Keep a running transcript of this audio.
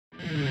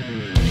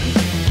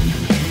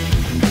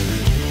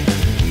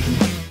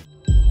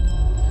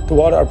The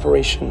water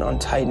operation on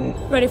Titan.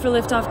 Ready for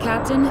liftoff,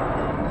 Captain?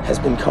 Has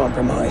been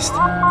compromised.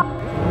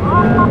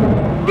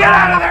 Get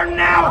out of there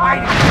now,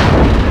 Heidi!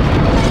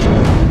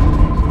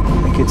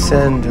 I could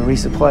send a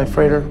resupply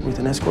freighter with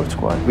an escort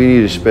squad. We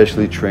need a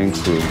specially trained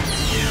crew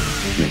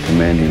and a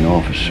commanding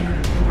officer.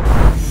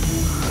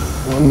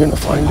 Well, I'm gonna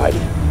find Heidi.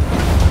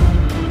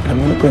 And I'm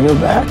gonna bring her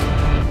back.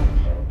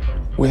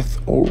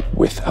 With or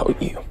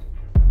without you.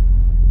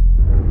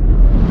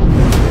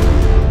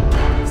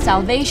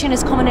 Salvation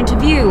is coming into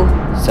view.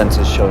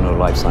 Sensors show no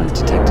life signs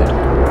detected.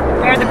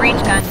 Prepare the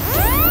breach gun.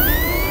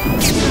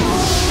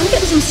 I'm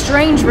getting some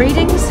strange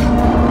readings.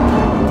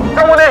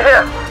 Someone in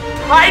here!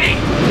 Heidi!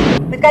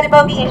 We've got a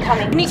bogey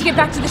incoming. We need to get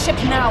back to the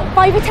ship now.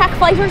 5 attack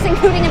fighters,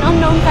 including an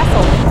unknown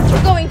vessel.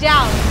 We're going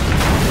down.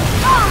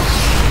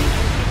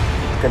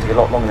 It's going to be a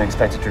lot longer than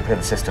expected to repair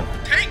the system.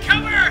 Take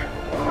cover!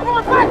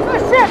 Everyone back to the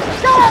ship!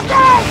 Go!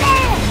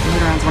 The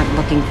neurons weren't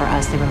looking for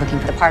us, they were looking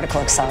for the particle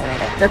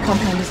accelerator. Their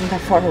compound isn't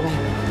that far away.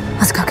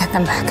 Let's go get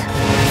them back.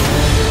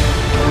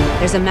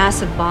 There's a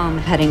massive bomb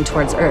heading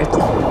towards Earth.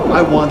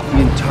 I want the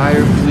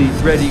entire fleet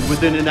ready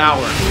within an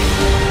hour.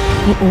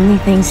 The only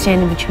thing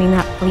standing between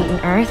that fleet and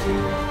Earth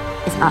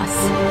is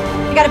us.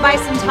 We gotta buy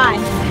some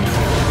time.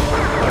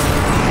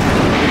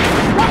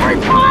 Cover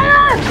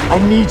fire! I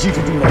need you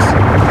to do this.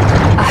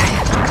 I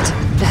had looked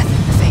death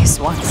in the face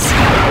once.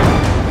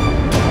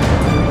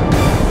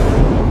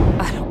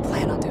 I don't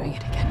plan on doing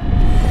it again.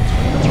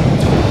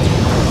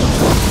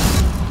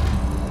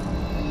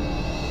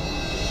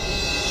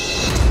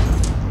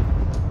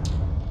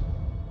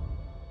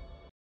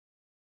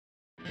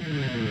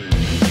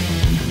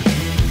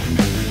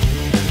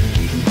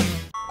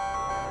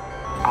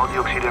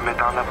 Kooldioxide en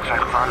methaanlevels zijn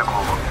gevaarlijk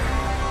hoog.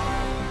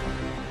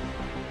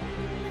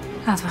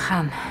 Laten we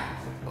gaan.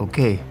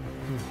 Okay.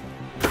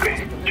 Oké,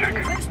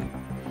 check.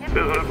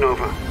 Build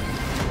Nova.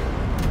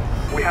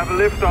 We have a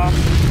liftoff.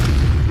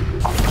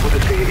 Als het goed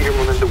is kun je ieder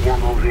moment de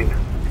wormhole zien.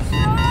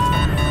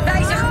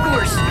 Wijzig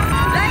koers!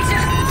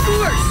 Wijzig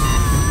koers!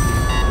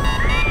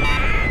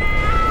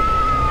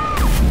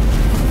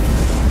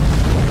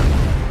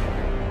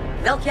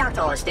 Welk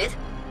jaartal is dit?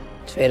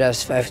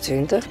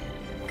 2025.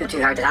 Kunt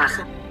u haar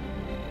dragen?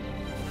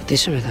 Wat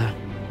is er met haar?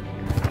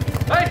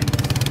 Hey!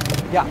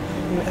 Ja,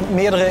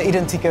 meerdere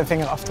identieke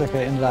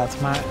vingerafdrukken inderdaad.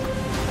 Maar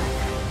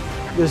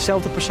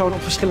dezelfde persoon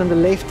op verschillende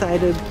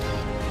leeftijden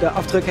de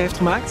afdrukken heeft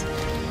gemaakt.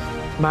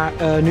 Maar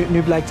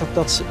nu blijkt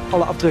dat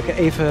alle afdrukken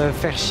even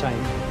vers zijn.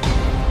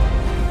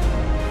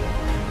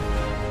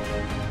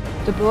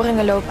 De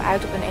boringen lopen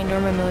uit op een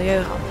enorme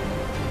milieuramp.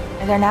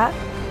 En daarna,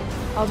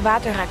 al het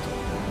water raakt op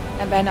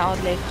en bijna al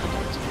het leven gaat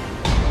dood.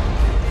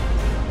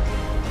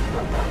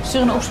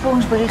 Stuur een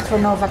opsporingsbericht voor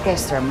Nova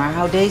Kester, maar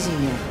hou deze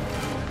hier.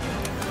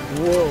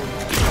 Wow.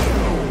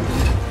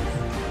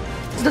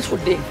 Wat is dat voor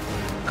ding?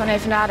 Ik kan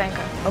even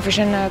nadenken over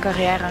zijn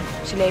carrière,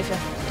 zijn leven,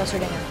 dat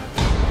soort dingen.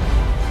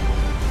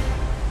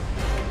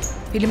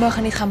 Jullie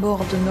mogen niet gaan boren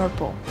op de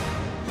Noordpool.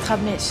 Het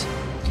gaat mis.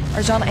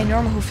 Er zal een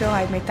enorme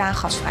hoeveelheid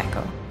methaangas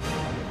vrijkomen.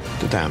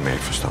 De dame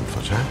heeft verstand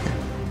van zaken.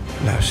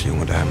 Luister,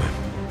 jonge dame.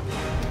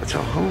 Het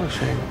zou handig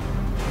zijn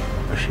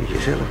als je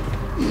jezelf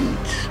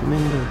iets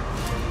minder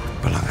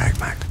belangrijk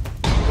maakt.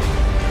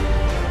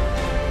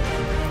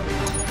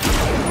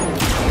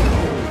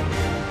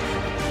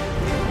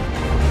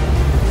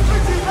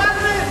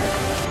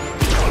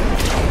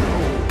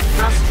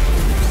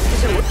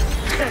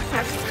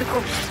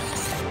 Toekomst.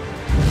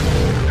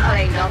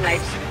 Alleen dan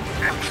lijkt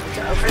het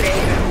te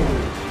overleven.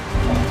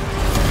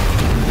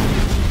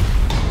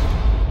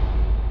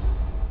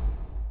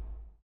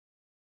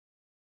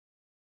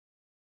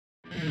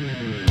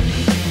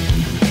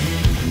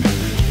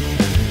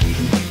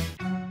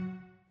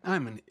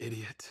 I'm an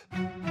idiot.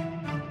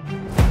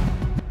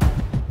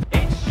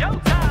 It's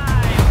showtime!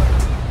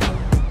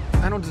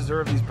 I don't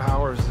deserve these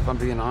powers, if I'm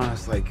being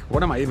honest. Like,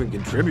 what am I even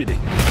contributing?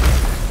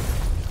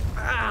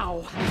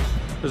 Ow!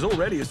 There's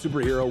already a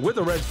superhero with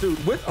a red suit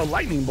with a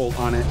lightning bolt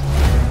on it.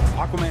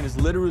 Aquaman is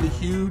literally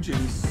huge and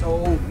he's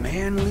so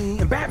manly.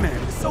 And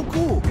Batman is so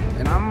cool.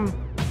 And I'm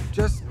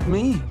just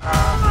me.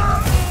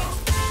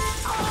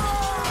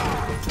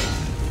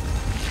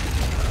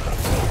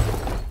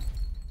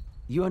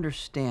 You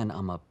understand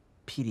I'm a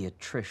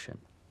pediatrician.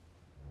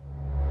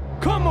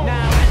 Come on!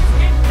 Now let's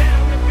get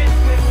down to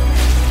business.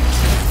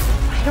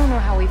 I don't know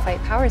how we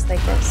fight powers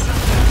like this.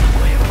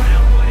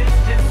 What is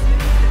this?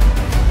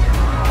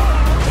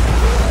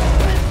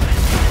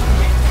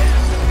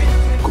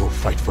 Go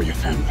fight for your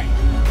family.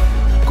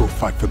 Go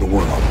fight for the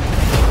world.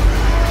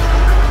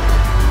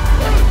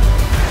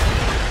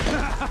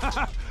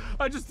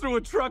 I just threw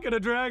a truck at a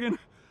dragon.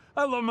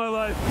 I love my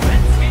life.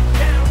 Let's get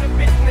down to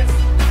business.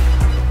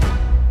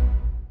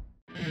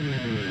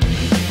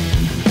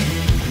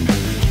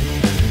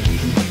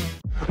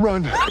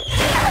 Run!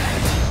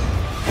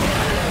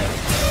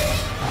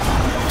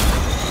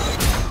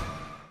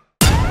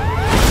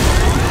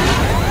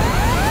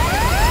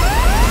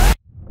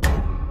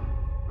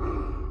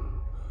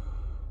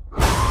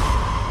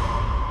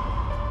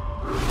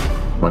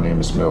 My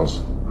name is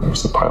Mills. I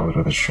was the pilot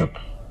of the ship.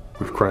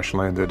 We've crash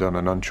landed on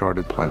an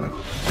uncharted planet.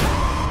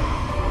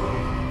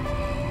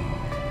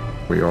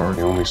 We are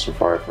the only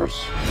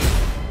survivors.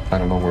 I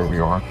don't know where we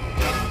are,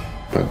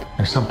 but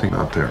there's something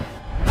out there.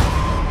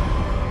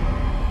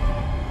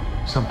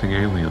 Something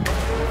alien.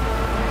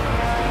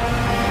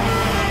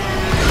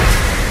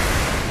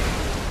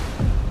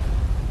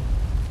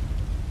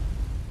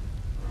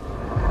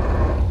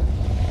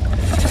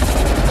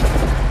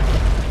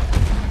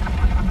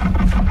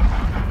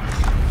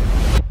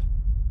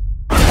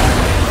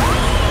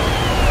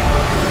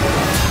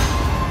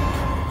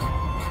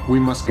 We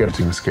must get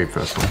to an escape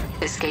vessel.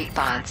 Escape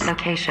pods.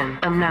 Location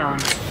unknown.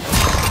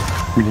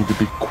 We need to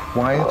be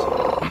quiet.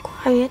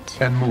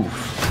 Quiet. And move.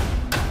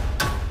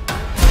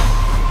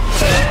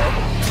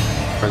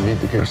 I need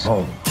to get us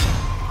home.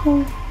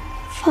 Home.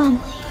 Family.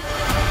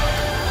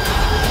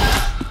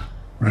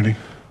 Ready?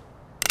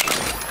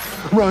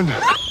 Run!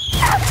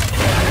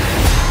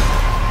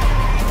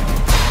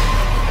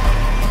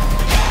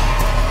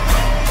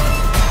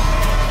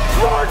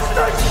 Launch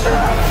the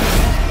ship!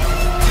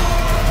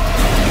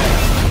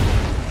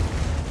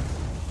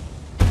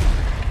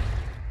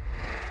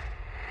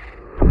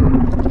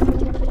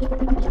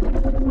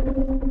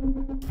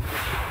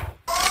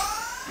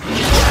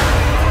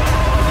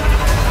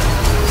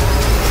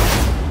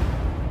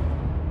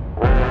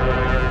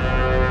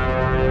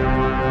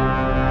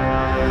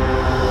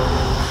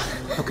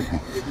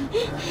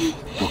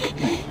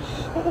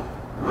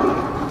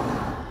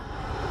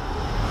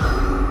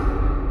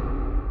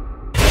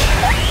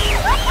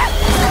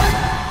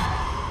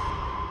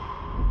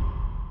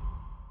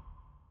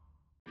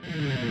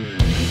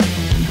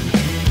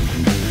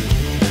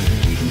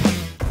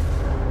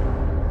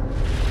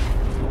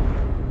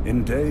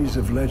 In days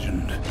of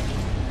legend,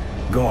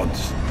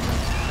 gods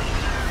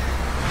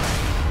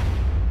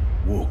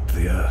walked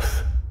the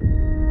earth.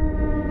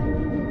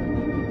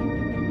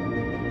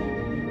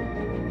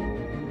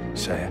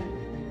 Say it.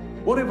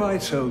 What if I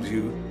told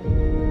you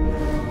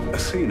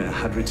Athena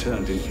had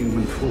returned in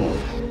human form?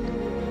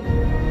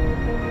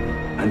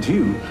 And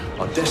you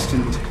are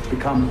destined to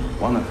become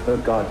one of her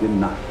guardian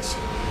knights.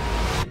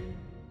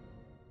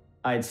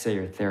 I'd say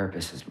your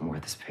therapist isn't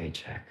worth this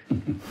paycheck.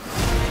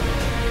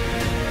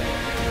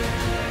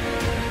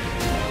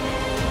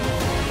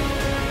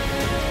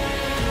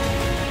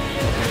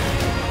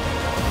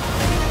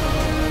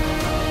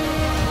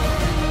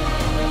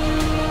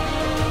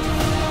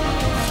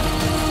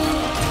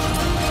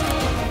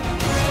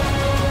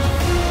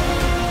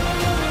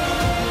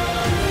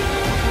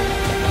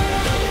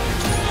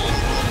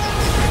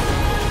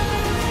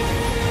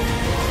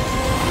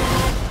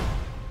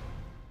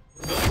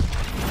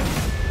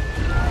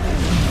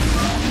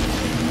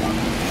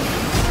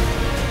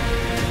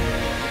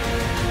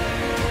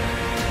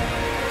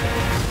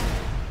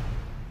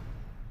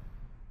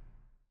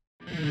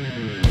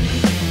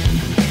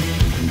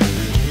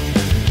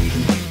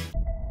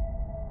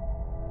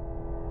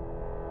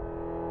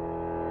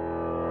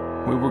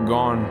 We were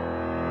gone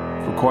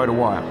for quite a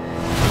while.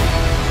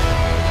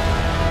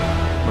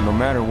 But no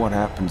matter what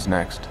happens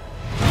next,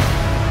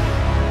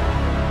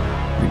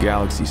 the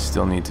galaxy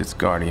still needs its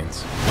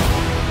guardians.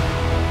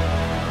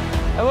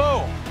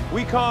 Hello,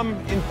 we come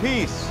in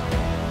peace.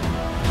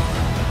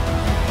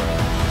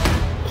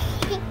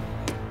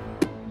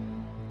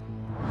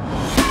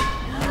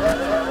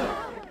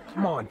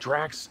 Come on,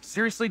 Drax.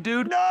 Seriously,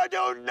 dude? No!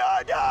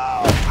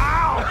 Ow!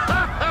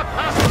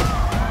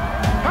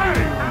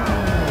 Hey!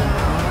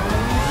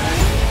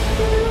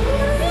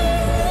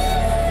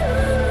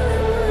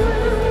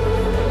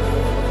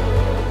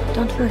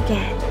 Don't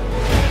forget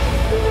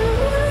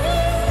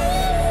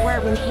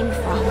where we came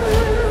from.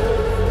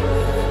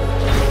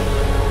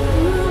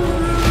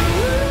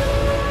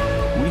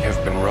 We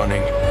have been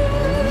running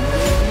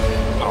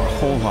our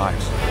whole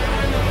lives.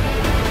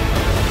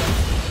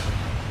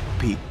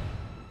 Pete,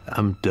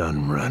 I'm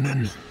done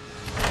running.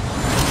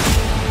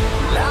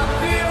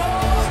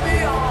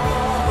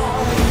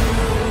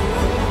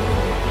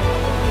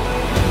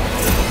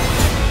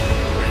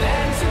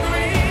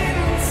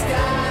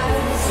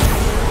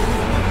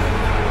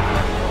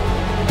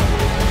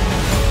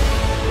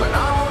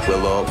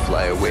 We'll all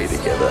fly away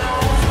together.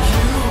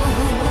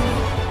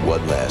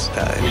 One last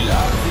time.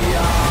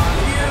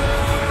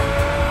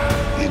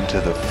 Into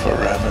the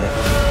forever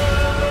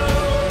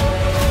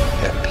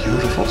and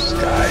beautiful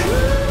sky.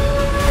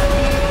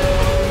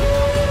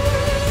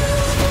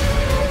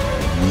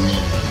 We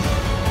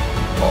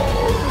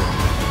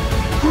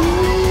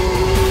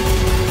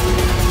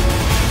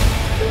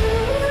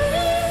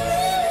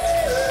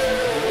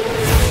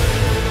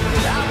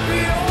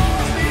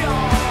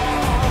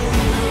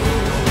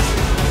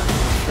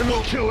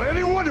are kill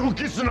anyone who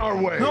gets in our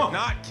way. No,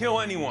 not kill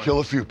anyone. Kill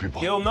a few people.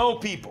 Kill no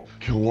people.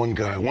 Kill one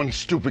guy, one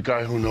stupid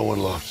guy who no one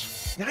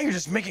loves. Now you're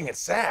just making it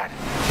sad.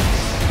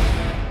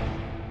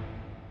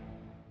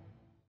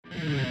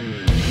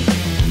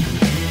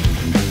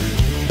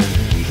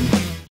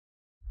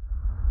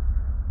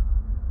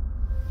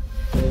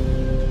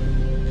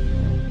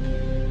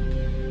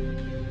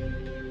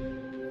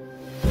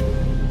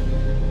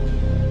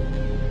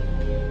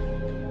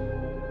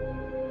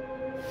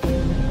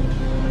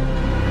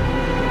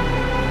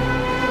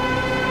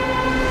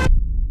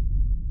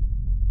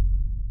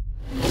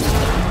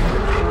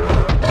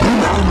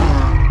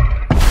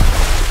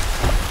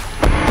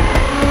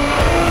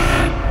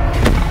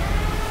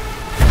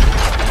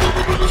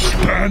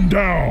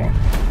 down.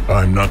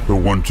 I'm not the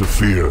one to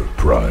fear,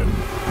 Prime.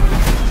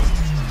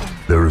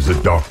 There is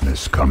a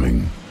darkness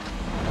coming.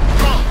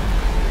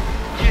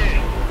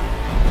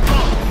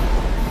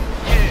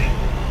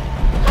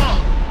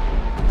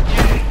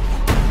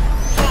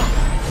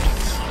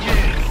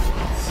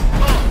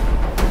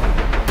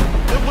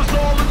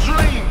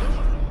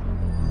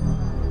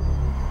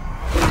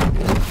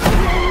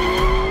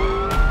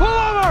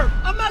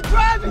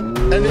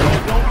 And if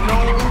you don't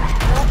know,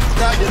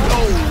 now you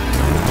know.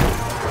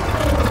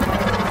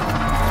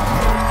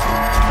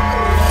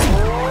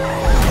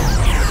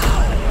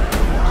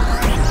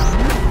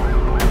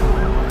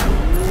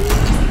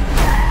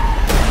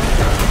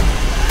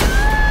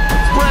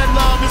 Spread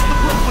love is the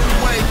Brooklyn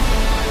way.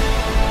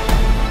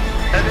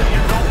 And if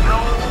you don't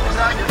know,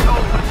 now you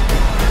know.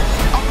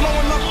 I'm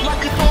blowing up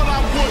like you thought I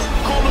would.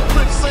 Call a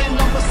clip, same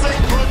number,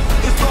 same hood.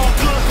 It's all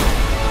good.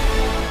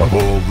 Of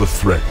all the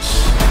threats,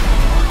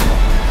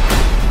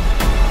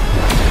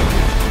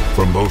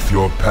 from both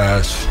your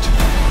past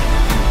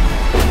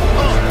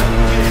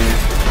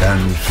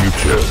and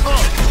future,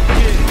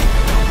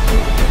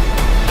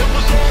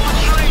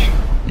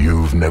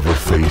 you've never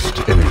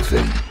faced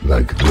anything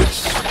like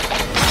this.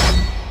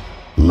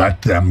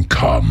 Let them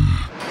come.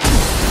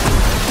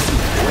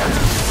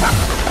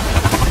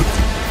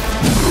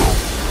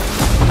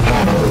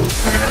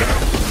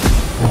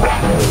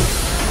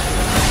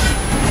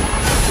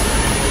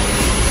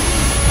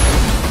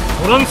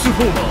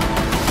 Transformer,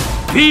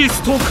 ビー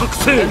スト覚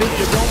醒。 And if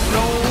you don't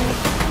know,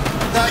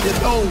 now you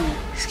know.